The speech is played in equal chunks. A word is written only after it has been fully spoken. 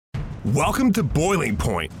Welcome to Boiling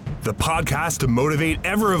Point, the podcast to motivate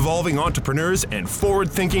ever-evolving entrepreneurs and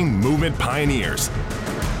forward-thinking movement pioneers.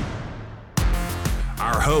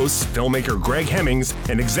 Our hosts, filmmaker Greg Hemmings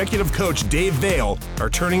and executive coach Dave Vale, are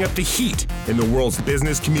turning up the heat in the world's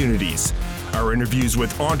business communities. Our interviews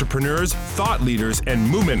with entrepreneurs, thought leaders, and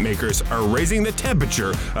movement makers are raising the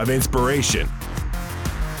temperature of inspiration.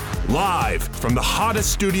 Live from the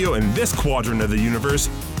hottest studio in this quadrant of the universe,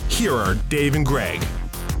 here are Dave and Greg.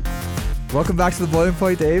 Welcome back to the Boiling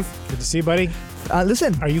Point, Dave. Good to see you, buddy.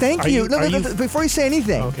 Listen, thank you. Before you say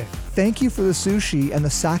anything, okay. Thank you for the sushi and the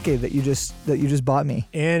sake that you just bought me.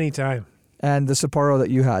 Anytime. And the Sapporo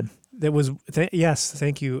that you had. That was yes,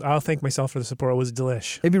 thank you. I'll thank myself for the Sapporo. It was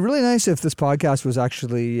delish. It'd be really nice if this podcast was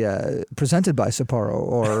actually presented by Sapporo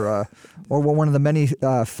or one of the many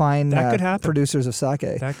fine producers of sake.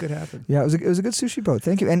 That could happen. Yeah, it was a good sushi boat.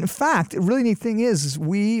 Thank you. And in fact, a really neat thing is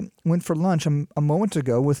we went for lunch a moment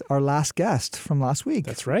ago with our last guest from last week.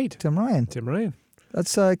 That's right. Tim Ryan.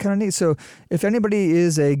 That's kind of neat. So if anybody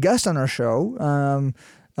is a guest on our show,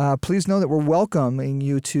 please know that we're welcoming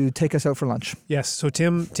you to take us out for lunch. Yes. So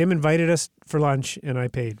Tim invited us for lunch, and I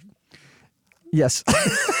paid. Yes.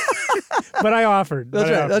 But I offered.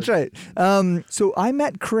 That's right. So I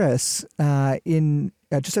met Chris in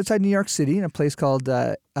just outside New York City in a place called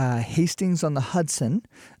Hastings on the Hudson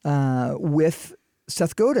with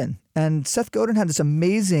Seth Godin. And Seth Godin had this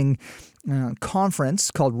amazing conference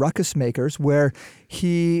called Ruckus Makers where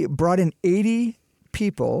he brought in 80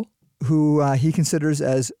 people who he considers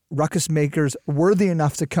as ruckus makers worthy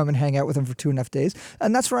enough to come and hang out with him for 2.5 days.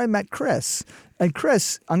 And that's where I met Chris. And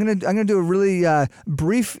Chris, I'm gonna do a really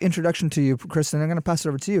brief introduction to you, Chris, and I'm going to pass it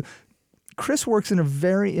over to you. Chris works in a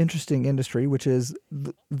very interesting industry, which is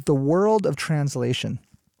the world of translation.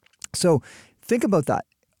 So think about that.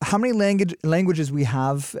 How many languages we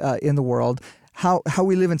have in the world, how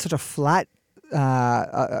we live in such a flat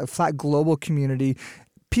global community.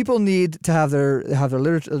 People need to have their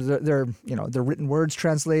literature, their written words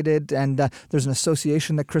translated, and there's an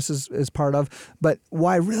association that Chris is part of. But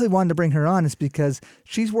why I really wanted to bring her on is because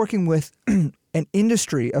she's working with an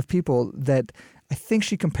industry of people that I think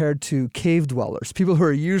she compared to cave dwellers, people who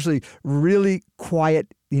are usually really quiet.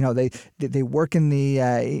 They work in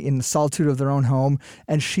the solitude of their own home,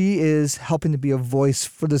 and she is helping to be a voice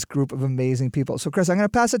for this group of amazing people. So, Chris, I'm going to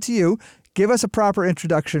pass it to you. Give us a proper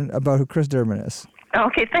introduction about who Chris Durban is.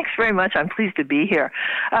 Okay, thanks very much. I'm pleased to be here.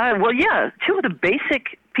 Two of the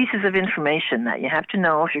basic pieces of information that you have to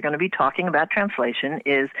know if you're going to be talking about translation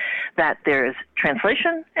is that there's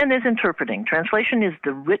translation and there's interpreting. Translation is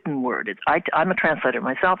the written word. I'm a translator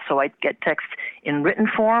myself, so I get text in written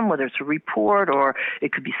form, whether it's a report or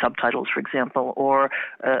it could be subtitles, for example, or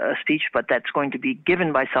a speech, but that's going to be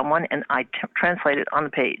given by someone, and I translate it on the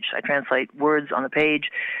page. I translate words on the page,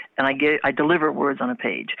 and I deliver words on a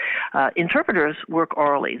page. Interpreters work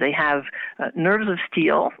orally. They have nerves of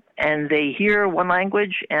steel, and they hear one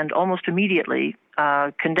language and almost immediately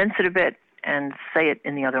condense it a bit and say it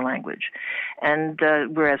in the other language. And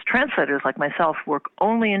whereas translators like myself work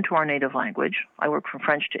only into our native language, I work from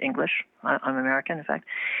French to English. I'm American, in fact.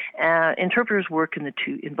 Interpreters work in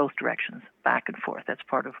both directions, back and forth. That's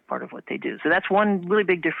part of what they do. So that's one really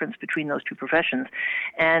big difference between those two professions.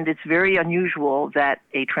 And it's very unusual that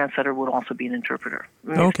a translator would also be an interpreter.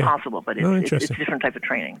 It's possible, but it's a different type of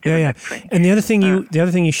training. And the other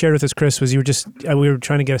thing you shared with us, Chris, was we were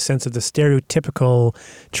trying to get a sense of the stereotypical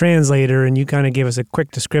translator, and you kind of gave us a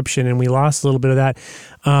quick description, and we lost a little bit of that.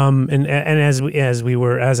 And as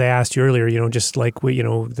I asked you earlier, just like the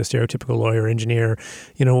stereotypical lawyer, engineer,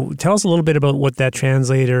 tell us a little bit about what that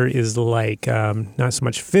translator is like, not so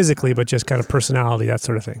much physically, but just kind of personality, that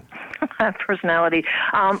sort of thing. Personality.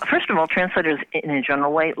 First of all, translators in a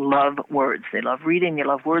general way love words. They love reading, they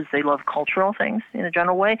love words, they love cultural things in a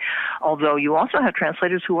general way, although you also have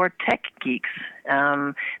translators who are tech geeks.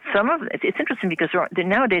 It's interesting because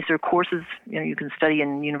nowadays there are courses you can study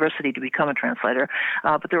in university to become a translator,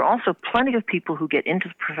 but there are also plenty of people who get into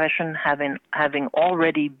the profession having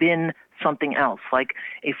already been something else, like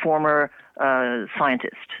a former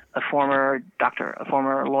scientist, a former doctor, a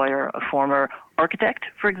former lawyer, a former architect,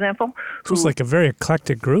 for example. So it's like a very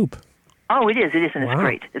eclectic group. Oh, it is, and wow.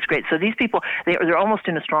 It's great. So these people, they're almost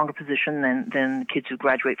in a stronger position than kids who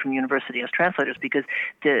graduate from university as translators, because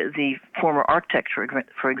the former architect,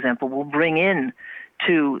 for example, will bring in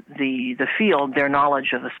to the field their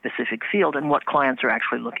knowledge of a specific field and what clients are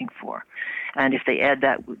actually looking for. And if they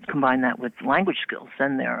combine that with language skills,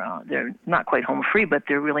 then they're not quite home free, but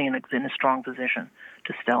they're really in a strong position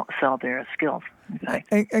to sell their skills. In fact.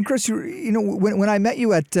 And Chris, when I met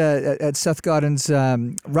you at Seth Godin's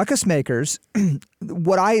Ruckus Makers,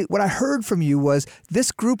 what I heard from you was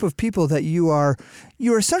this group of people that you're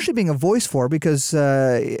essentially being a voice for, because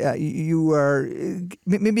you are.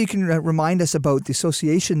 Maybe you can remind us about the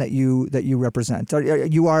association that you represent.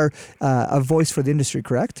 You are a voice for the industry,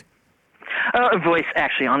 correct? A voice,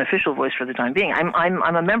 actually, unofficial voice for the time being.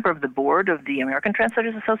 I'm a member of the board of the American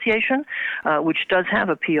Translators Association, which does have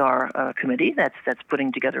a PR committee that's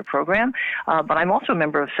putting together a program. But I'm also a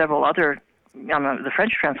member of several other. I'm the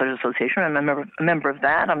French Translators Association. I'm a member of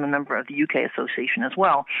that. I'm a member of the UK Association as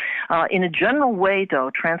well. In a general way,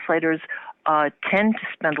 though, translators tend to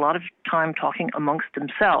spend a lot of time talking amongst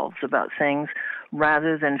themselves about things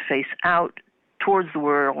rather than face out towards the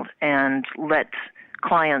world and let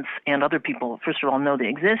clients and other people, first of all, know they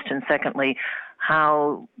exist, and secondly,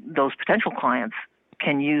 how those potential clients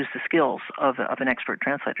can use the skills of an expert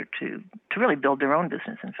translator to really build their own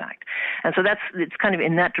business, in fact. And so it's kind of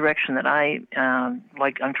in that direction that I'm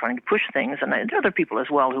trying to push things, and there are other people as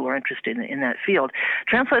well who are interested in that field.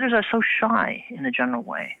 Translators are so shy in a general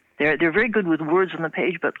way. They're very good with words on the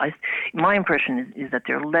page, but my impression is that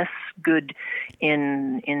they're less good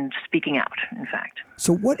in speaking out, in fact.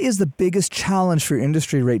 So what is the biggest challenge for your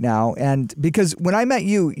industry right now? And because when I met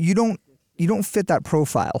you, you don't fit that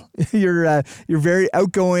profile. You're very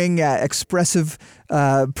outgoing, expressive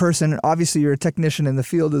person. Obviously, you're a technician in the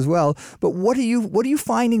field as well. But what are you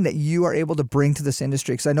finding that you are able to bring to this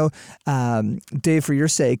industry? Because I know, Dave, for your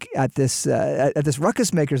sake, at this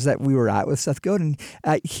Ruckus Makers that we were at with Seth Godin,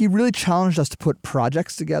 he really challenged us to put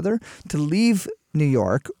projects together to leave New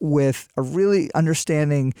York with a really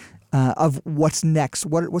understanding of what's next.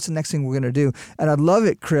 What's the next thing we're going to do? And I'd love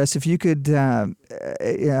it, Chris, if you could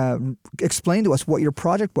explain to us what your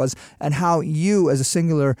project was and how you, as a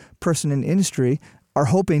singular person in the industry, are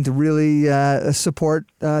hoping to really support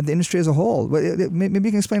the industry as a whole. Maybe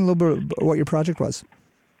you can explain a little bit what your project was.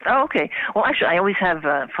 Oh, okay. Well, actually, I always have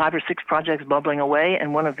 5 or 6 projects bubbling away,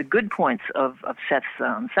 and one of the good points of Seth's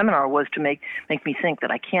seminar was to make me think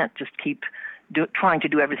that I can't just keep trying to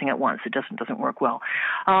do everything at once. It doesn't work well.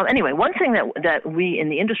 Anyway, one thing that we in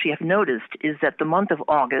the industry have noticed is that the month of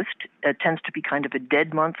August tends to be kind of a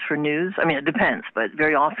dead month for news. I mean, it depends, but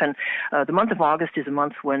very often the month of August is a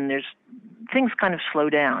month when things kind of slow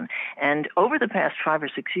down. And over the past 5 or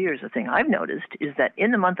 6 years, the thing I've noticed is that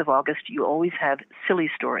in the month of August, you always have silly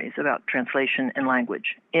stories about translation and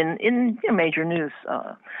language in major news,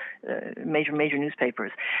 major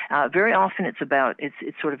newspapers. Very often,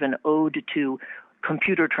 it's sort of an ode to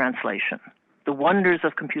computer translation, the wonders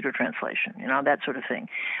of computer translation, that sort of thing,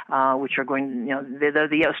 which are going,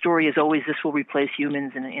 the story is always this will replace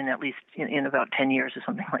humans in at least in about 10 years or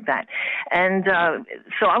something like that. And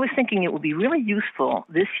so I was thinking it would be really useful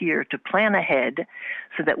this year to plan ahead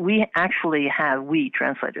so that we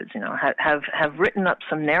translators, have written up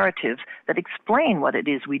some narratives that explain what it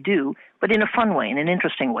is we do, but in a fun way, in an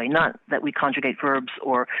interesting way, not that we conjugate verbs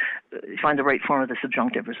or find the right form of the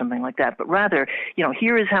subjunctive or something like that, but rather,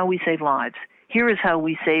 here is how we save lives. Here is how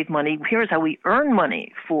we save money. Here is how we earn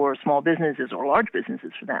money for small businesses or large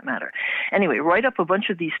businesses, for that matter. Anyway, write up a bunch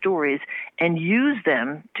of these stories and use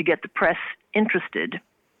them to get the press interested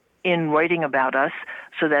in writing about us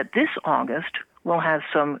so that this August we'll have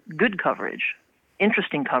some good coverage,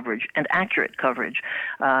 interesting coverage, and accurate coverage,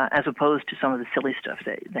 as opposed to some of the silly stuff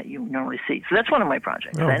that you normally see. So that's one of my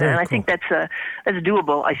projects, and I think that's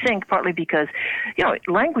doable. I think partly because,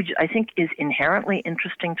 language I think is inherently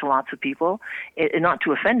interesting to lots of people. Not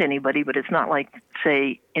to offend anybody, but it's not like,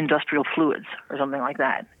 say, industrial fluids or something like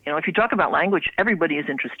that. If you talk about language, everybody is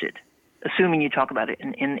interested, assuming you talk about it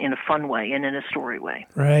in a fun way and in a story way.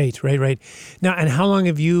 Right. Now, and how long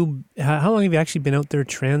have you actually been out there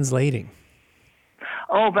translating?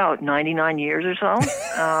 Oh, about 99 years or so.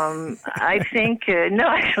 I think no,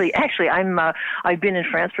 actually, I've been in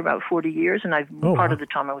France for about 40 years, and part of the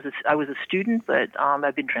time I was a student, but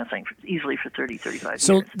I've been translating easily for 30, 35 years.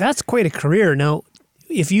 So that's quite a career. Now,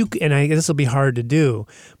 if you, and I guess this will be hard to do,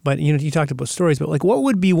 but you talked about stories, but what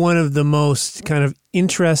would be one of the most kind of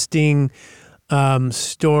interesting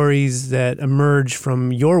stories that emerge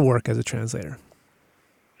from your work as a translator?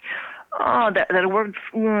 Oh, that worked.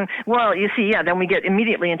 Well, you see, then we get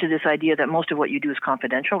immediately into this idea that most of what you do is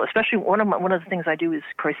confidential. Especially one of the things I do is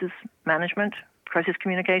crisis management, crisis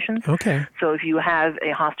communications. Okay. So if you have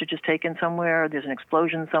a hostage is taken somewhere, there's an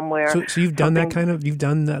explosion somewhere. So you've done that you've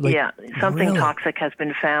done that. Something really? Toxic has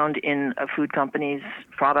been found in a food company's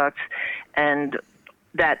products, and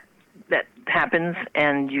that that happens,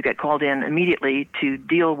 and you get called in immediately to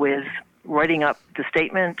deal with writing up the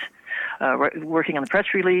statement, working on the press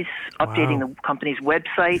release, updating the company's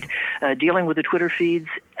website, dealing with the Twitter feeds,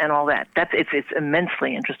 and all that. It's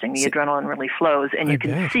immensely interesting. The adrenaline really flows, and you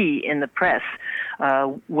can see in the press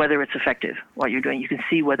whether it's effective, what you're doing. You can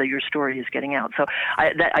see whether your story is getting out. So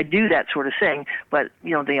I do that sort of thing, but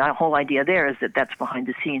the whole idea there is that that's behind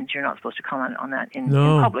the scenes. You're not supposed to comment on that in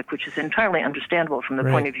public, which is entirely understandable from the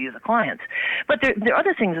point of view of the clients. But there are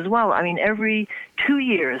other things as well. I mean, every 2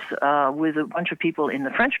 years, with a bunch of people in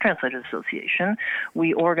the French Translators Association,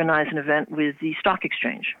 we organize an event with the stock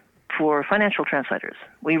exchange for financial translators.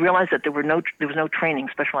 We realized that there was no training,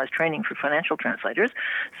 specialized training for financial translators,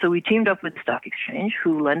 so we teamed up with the Stock Exchange,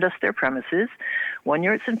 who lend us their premises. 1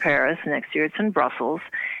 year it's in Paris, next year it's in Brussels,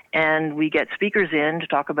 and we get speakers in to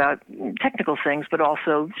talk about technical things, but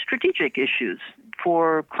also strategic issues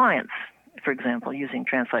for clients, for example, using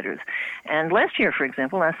translators. And last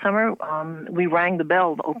summer, we rang the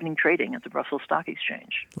bell opening trading at the Brussels Stock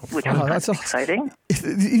Exchange, which was exciting.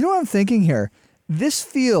 You know what I'm thinking here? This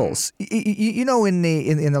feels, in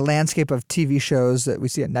the landscape of TV shows that we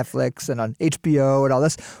see on Netflix and on HBO and all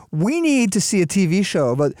this, we need to see a TV show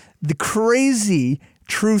about the crazy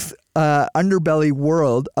truth underbelly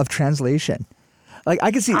world of translation. Like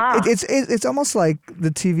I can see, it's almost like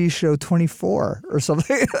the TV show 24 or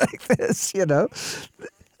something like this.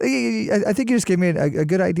 I think you just gave me a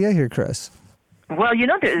good idea here, Chris. Well,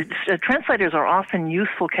 translators are often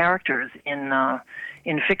useful characters in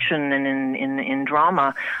fiction and in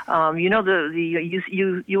drama.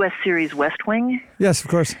 The U.S. series West Wing? Yes, of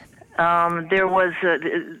course. There was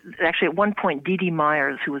actually at one point Dee Dee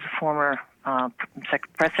Myers, who was a former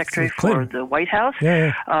press secretary for the White House.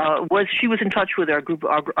 She was in touch with our group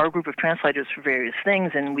of translators for various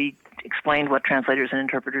things, and we explained what translators and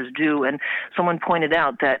interpreters do. And someone pointed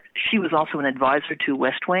out that she was also an advisor to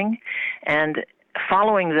West Wing, and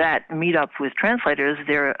following that meetup with translators,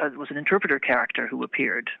 there was an interpreter character who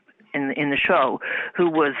appeared in the show, who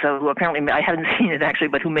apparently, I haven't seen it actually,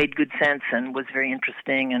 but who made good sense and was very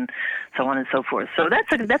interesting, and so on and so forth. So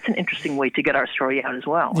that's an interesting way to get our story out as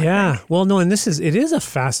well. Yeah, well, no, and it is a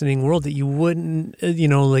fascinating world that you wouldn't,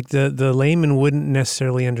 like the layman wouldn't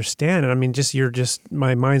necessarily understand. And I mean,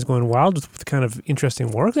 my mind's going wild with the kind of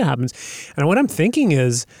interesting work that happens. And what I'm thinking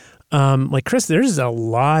is, like Chris, there's a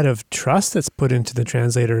lot of trust that's put into the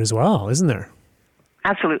translator as well, isn't there?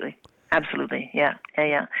 Absolutely. Yeah.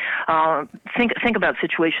 Think about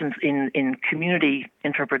situations in community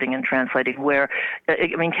interpreting and translating where,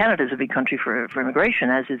 Canada is a big country for immigration,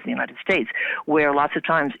 as is the United States, where lots of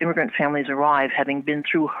times immigrant families arrive having been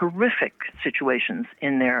through horrific situations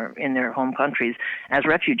in their home countries as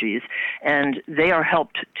refugees, and they are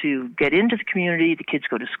helped to get into the community. The kids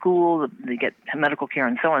go to school, they get medical care,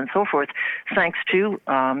 and so on and so forth, thanks to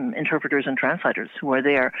interpreters and translators who are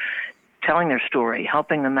there, telling their story,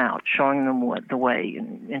 helping them out, showing them the way,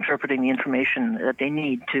 and interpreting the information that they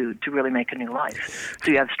need to really make a new life.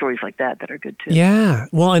 So you have stories like that are good too. Yeah.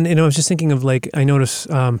 Well, and I was just thinking of, like, I notice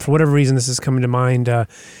for whatever reason this is coming to mind,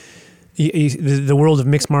 the world of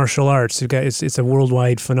mixed martial arts. It's a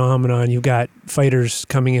worldwide phenomenon. You've got fighters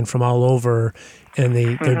coming in from all over, and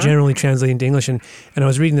they're generally translating to English. And I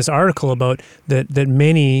was reading this article about that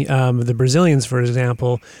many the Brazilians, for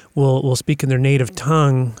example, will speak in their native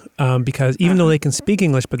tongue because even though they can speak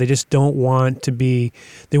English, but they just don't want to be.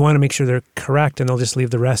 They want to make sure they're correct, and they'll just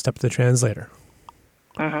leave the rest up to the translator.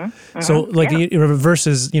 So,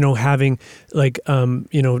 versus having not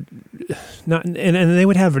and they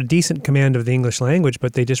would have a decent command of the English language,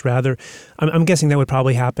 but they just rather. I'm guessing that would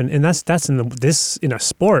probably happen, and that's in a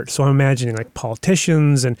sport. So I'm imagining like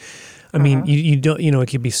politicians, and I mean you don't it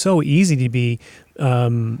could be so easy to be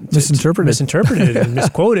misinterpreted and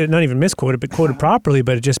misquoted, not even misquoted, but quoted properly,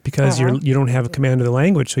 but just because you don't have a command of the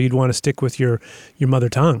language, so you'd want to stick with your mother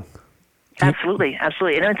tongue. Absolutely.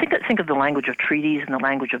 And I think of the language of treaties and the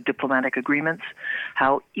language of diplomatic agreements,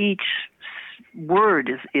 how each word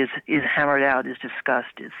is hammered out, is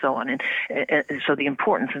discussed, is so on. And so the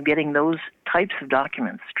importance of getting those types of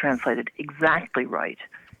documents translated exactly right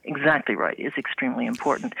is extremely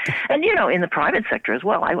important. And, in the private sector as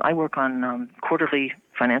well, I work on quarterly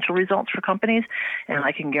financial results for companies, and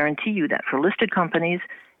I can guarantee you that for listed companies,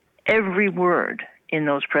 every word in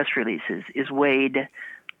those press releases is weighed.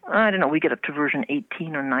 I don't know, we get up to version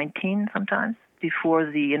 18 or 19 sometimes before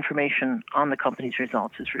the information on the company's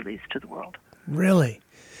results is released to the world. Really?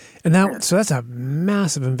 And so that's a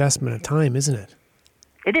massive investment of time, isn't it?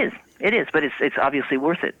 It is, but it's obviously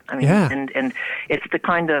worth it. I mean, and it's the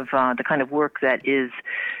kind of work that is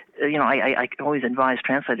I always advise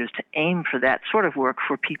translators to aim for that sort of work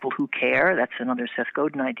for people who care. That's another Seth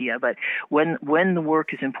Godin idea. But when the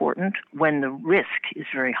work is important, when the risk is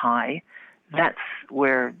very high, that's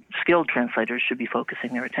where skilled translators should be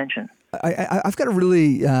focusing their attention. I've got a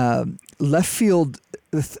really left field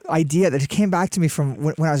idea that came back to me from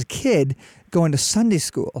when I was a kid going to Sunday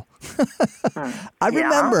school. I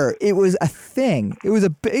remember it was a thing. It was a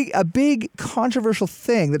big controversial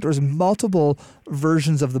thing that there was multiple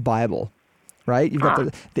versions of the Bible, right? You've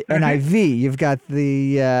got the NIV, you've got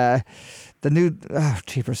the new,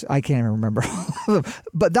 jeepers, I can't even remember.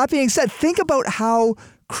 But that being said, think about how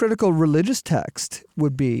critical religious text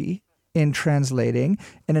would be in translating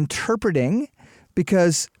and interpreting,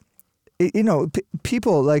 because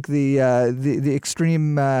people like the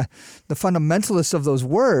extreme, the fundamentalists of those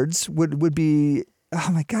words would be, oh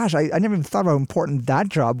my gosh, I never even thought about how important that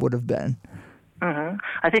job would have been. Mm-hmm.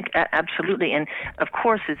 I think absolutely. And of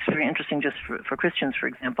course, it's very interesting just for Christians, for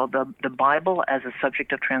example. The Bible as a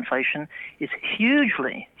subject of translation is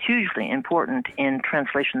hugely, hugely important in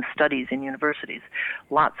translation studies in universities.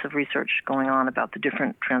 Lots of research going on about the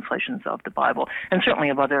different translations of the Bible, and certainly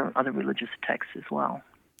of other religious texts as well.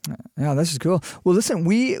 Yeah, this is cool. Well, listen,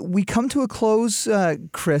 we come to a close,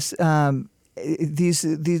 Chris. These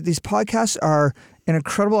podcasts are an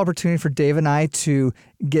incredible opportunity for Dave and I to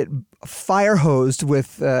get fire hosed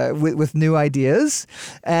with new ideas.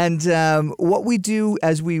 And what we do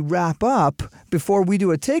as we wrap up, before we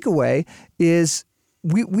do a takeaway, is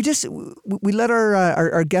we let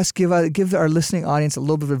our guests give our listening audience a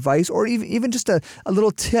little bit of advice, or even just a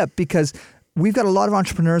little tip, because we've got a lot of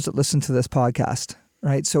entrepreneurs that listen to this podcast,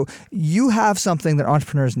 right? So you have something that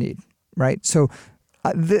entrepreneurs need, right? So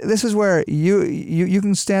this is where you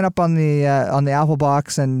can stand up on the Apple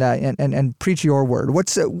box and preach your word. What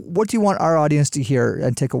do you want our audience to hear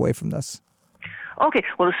and take away from this? Okay,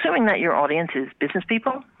 well, assuming that your audience is business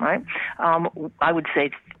people, right? I would say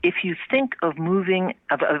if you think of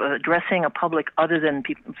addressing a public other than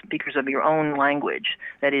speakers of your own language,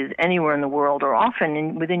 that is anywhere in the world, or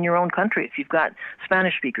often within your own country, if you've got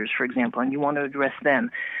Spanish speakers, for example, and you want to address them,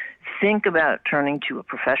 think about turning to a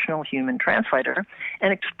professional human translator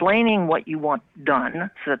and explaining what you want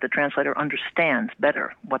done so that the translator understands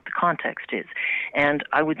better what the context is. And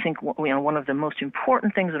I would think one of the most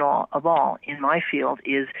important things of all in my field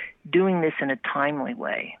is doing this in a timely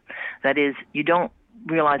way. That is, you don't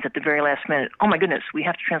realize at the very last minute, oh my goodness, we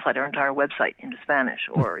have to translate our entire website into Spanish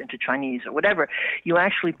or into Chinese or whatever. You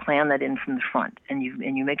actually plan that in from the front, and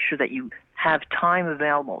you make sure that you have time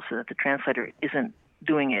available so that the translator isn't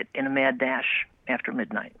doing it in a mad dash after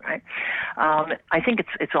midnight, right? I think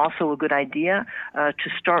it's also a good idea to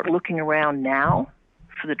start looking around now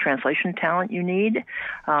for the translation talent you need.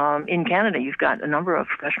 In Canada, you've got a number of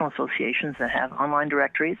professional associations that have online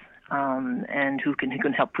directories, and who can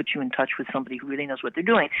help put you in touch with somebody who really knows what they're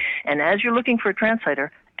doing. And as you're looking for a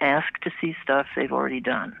translator, ask to see stuff they've already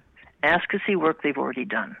done. Ask to see work they've already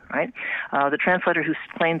done, right? The translator who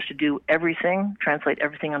claims to translate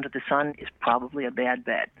everything under the sun, is probably a bad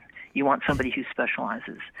bet. You want somebody who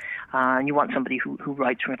specializes. And you want somebody who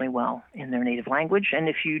writes really well in their native language. And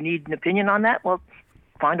if you need an opinion on that, well,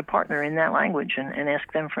 find a partner in that language and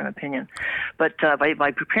ask them for an opinion. But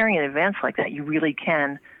by preparing in advance like that, you really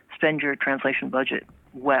can spend your translation budget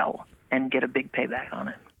well and get a big payback on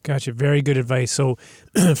it. Gotcha. Very good advice. So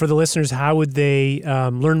for the listeners, how would they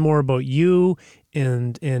learn more about you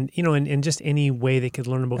and just any way they could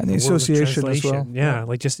learn about and the association as well? Yeah.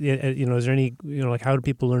 Like just, is there any, how do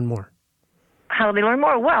people learn more? How do they learn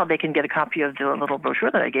more? Well, they can get a copy of the little brochure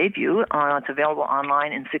that I gave you. It's available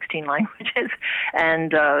online in 16 languages.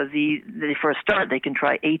 And for a start, they can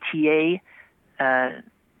try ATA.net.org,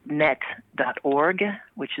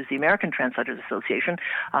 which is the American Translators Association.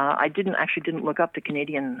 I didn't look up the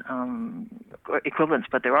Canadian equivalents,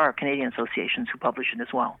 but there are Canadian associations who publish it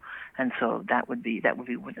as well, and so that would be the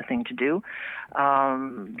thing to do.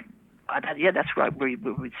 That's right where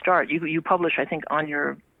we'd start. You publish, I think, on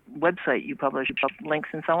your website. You publish links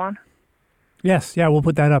and so on. Yes, yeah, we'll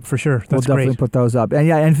put that up for sure. That's we'll definitely put those up.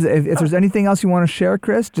 And if there's anything else you want to share,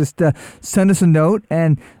 Chris, just send us a note.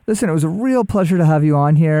 And listen, it was a real pleasure to have you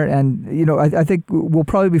on here. And I think we'll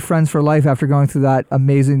probably be friends for life after going through that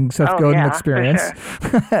amazing Seth Godin experience.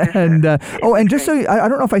 For sure. And just so I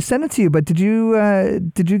don't know if I sent it to you, but did you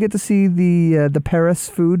get to see the Paris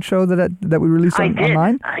food show that we released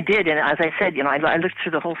online? I did, and as I said, I looked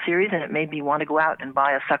through the whole series, and it made me want to go out and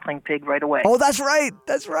buy a suckling pig right away. Oh, that's right.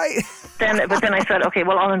 But then I said, okay,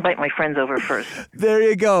 well, I'll invite my friends over first. There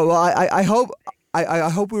you go. Well, I hope I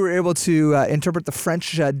hope we were able to interpret the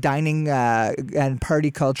French dining and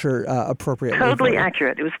party culture appropriately. Totally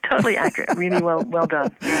accurate. It was totally accurate. Really well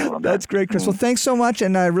done. Very well done. That's great, Chris. Well, thanks so much,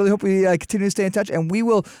 and I really hope we continue to stay in touch. And we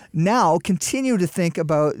will now continue to think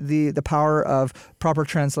about the power of proper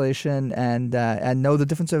translation and know the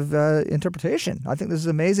difference of interpretation. I think this is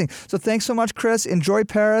amazing. So thanks so much, Chris. Enjoy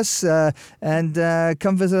Paris, and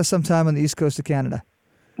come visit us sometime on the east coast of Canada.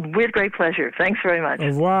 With great pleasure. Thanks very much. Au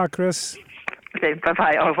revoir, Chris. Okay,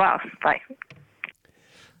 bye-bye. Au revoir. Bye.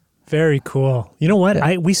 Very cool. You know what?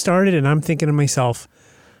 We started, and I'm thinking to myself,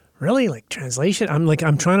 really, like translation?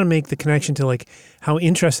 I'm trying to make the connection to like how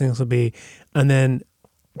interesting this will be, and then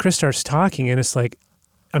Chris starts talking, and it's like,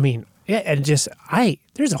 I mean, yeah, and just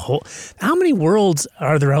there's a whole. How many worlds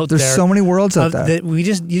are there out there? There's so many worlds out there that you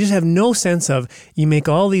just have no sense of. You make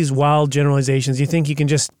all these wild generalizations. You think you can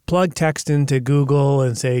just plug text into Google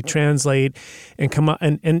and say translate, and come up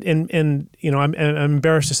and you know, I'm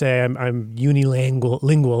embarrassed to say I'm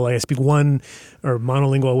unilingual. I speak one, or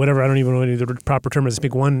monolingual, whatever. I don't even know what the proper term is. I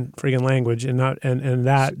speak one friggin' language and that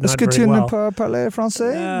Est-ce que tu ne parles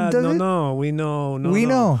français, David? No, we know.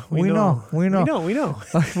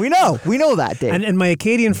 We know that, Dave. And my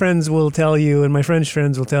Acadian friends will tell you, and my French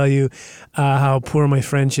friends will tell you how poor my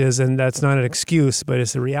French is, and that's not an excuse, but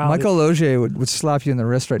it's a reality. Michael Logier would slap you in the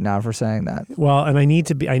wrist right now for saying that. Well, and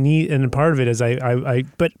and part of it is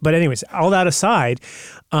but anyways, all that aside,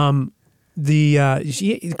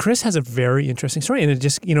 Chris has a very interesting story, and it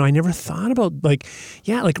just, you know, I never thought about like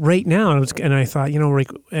right now, and I thought, you know, like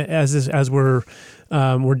as we're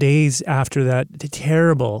days after that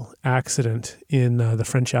terrible accident in the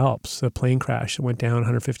French Alps, the plane crash that went down,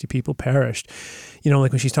 150 people perished. You know,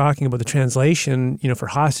 like when she's talking about the translation, you know, for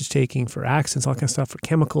hostage taking, for accidents, all kind of stuff, for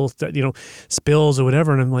chemicals, you know, spills or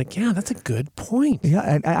whatever, and I'm like, yeah, that's a good point. Yeah,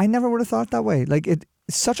 and I never would have thought that way. Like it's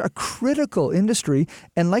such a critical industry,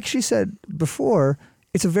 and like she said before,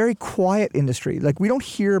 it's a very quiet industry. Like we don't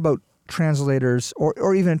hear about translators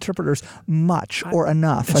or even interpreters much or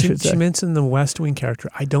enough, I should say. She mentioned the West Wing character.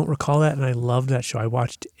 I don't recall that, and I loved that show. I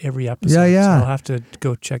watched every episode. Yeah. So I'll have to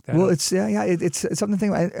go check that out. Well, it's something to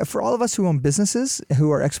think about. For all of us who own businesses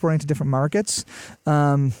who are exporting to different markets,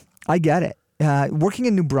 I get it. Working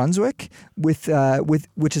in New Brunswick with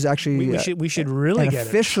which is actually we should really an get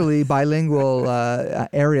officially bilingual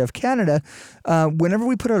area of Canada. Whenever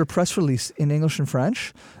we put out a press release in English and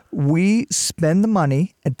French, we spend the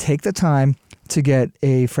money and take the time to get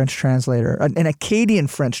a French translator, an Acadian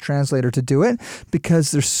French translator, to do it,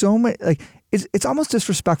 because there's so many. Like it's almost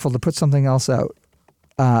disrespectful to put something else out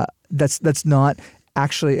that's not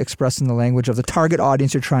actually expressing the language of the target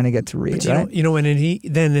audience you're trying to get to read. But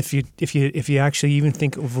then if you actually even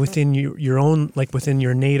think of within your own, like within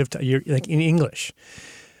your native, like in English,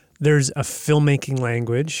 there's a filmmaking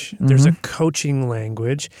language, there's a coaching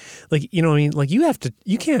language, like, you know what I mean? Like you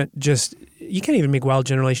can't even make wild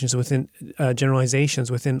generalizations within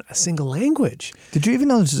a single language. Did you even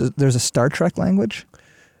know there's a Star Trek language?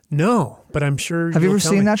 No, but I'm sure. Have you ever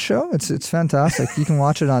seen that show? It's fantastic. You can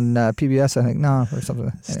watch it on PBS, I think. No, or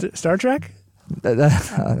something. Star Trek? That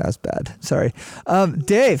was bad. Sorry,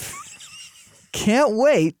 Dave. Can't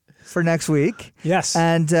wait for next week. Yes,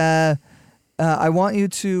 and I want you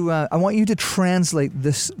to translate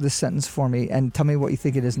this sentence for me and tell me what you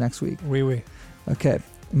think it is next week. Oui. Okay.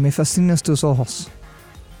 Me fascinas tus ojos.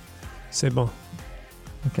 C'est bon.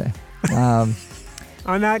 Okay.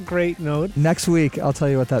 On that great note, next week I'll tell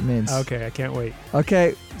you what that means. Okay, I can't wait.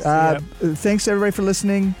 Okay. Thanks everybody for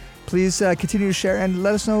listening. Please continue to share and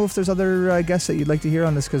let us know if there's other guests that you'd like to hear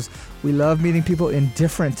on this, because we love meeting people in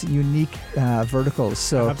different, unique verticals.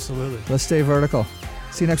 So absolutely, let's stay vertical.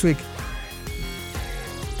 See you next week.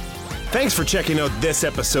 Thanks for checking out this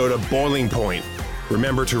episode of Boiling Point.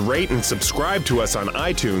 Remember to rate and subscribe to us on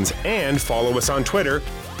iTunes and follow us on Twitter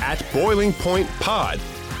 @BoilingPointPod.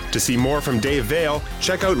 To see more from Dave Vale,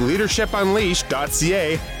 check out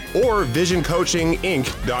leadershipunleashed.ca or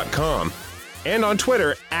visioncoachinginc.com. And on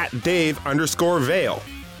Twitter @Dave_Vale.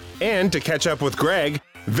 And to catch up with Greg,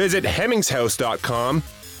 visit hemmingshouse.com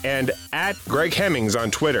and @GregHemmings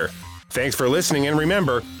on Twitter. Thanks for listening, and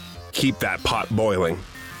remember, keep that pot boiling.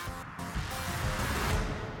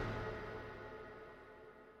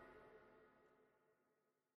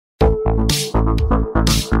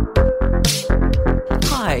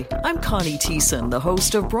 Hi, I'm Connie Thiessen, the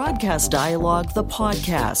host of Broadcast Dialogue, the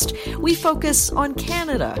podcast. We focus on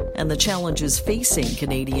Canada and the challenges facing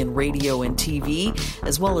Canadian radio and TV,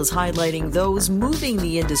 as well as highlighting those moving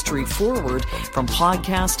the industry forward from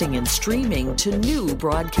podcasting and streaming to new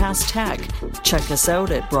broadcast tech. Check us out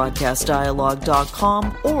at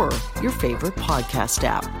broadcastdialogue.com or your favorite podcast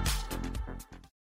app.